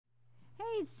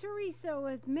it's Teresa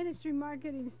with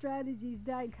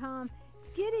ministrymarketingstrategies.com,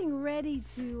 getting ready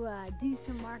to do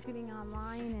some marketing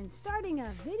online and starting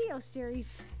a video series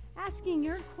asking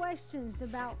your questions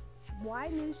about why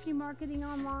ministry marketing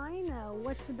online,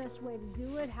 what's the best way to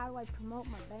do it, how do I promote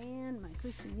my band, my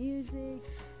Christian music,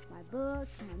 my books,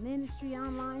 my ministry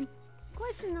online.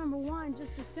 Question number one,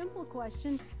 just a simple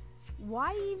question: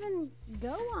 why even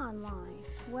go online?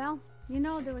 Well, you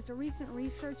know, there was a recent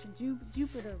research,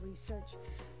 Jupiter research,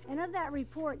 and of that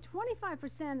report,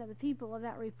 25% of the people of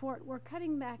that report were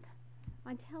cutting back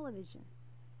on television.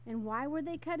 And why were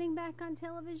they cutting back on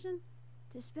television?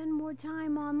 To spend more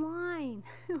time online,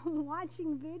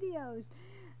 watching videos,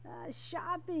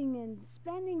 shopping and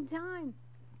spending time.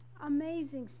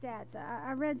 Amazing stats.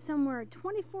 I read somewhere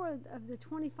 24 of the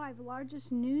 25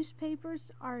 largest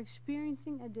newspapers are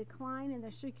experiencing a decline in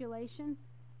their circulation.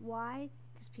 Why?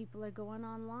 Because people are going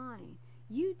online.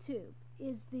 YouTube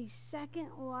is the second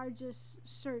largest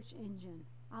search engine.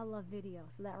 I love video,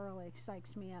 so that really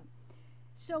excites me up.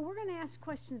 So we're going to ask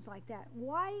questions like that.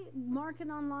 Why market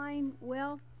online?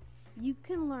 Well, you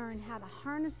can learn how to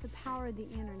harness the power of the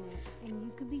internet, and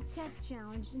you can be tech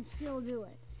challenged and still do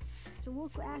it. So we'll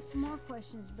ask some more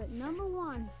questions, but number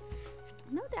one,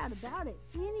 no doubt about it,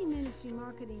 any ministry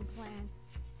marketing plan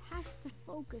has to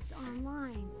focus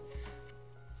online.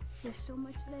 There's so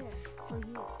much there for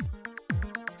you.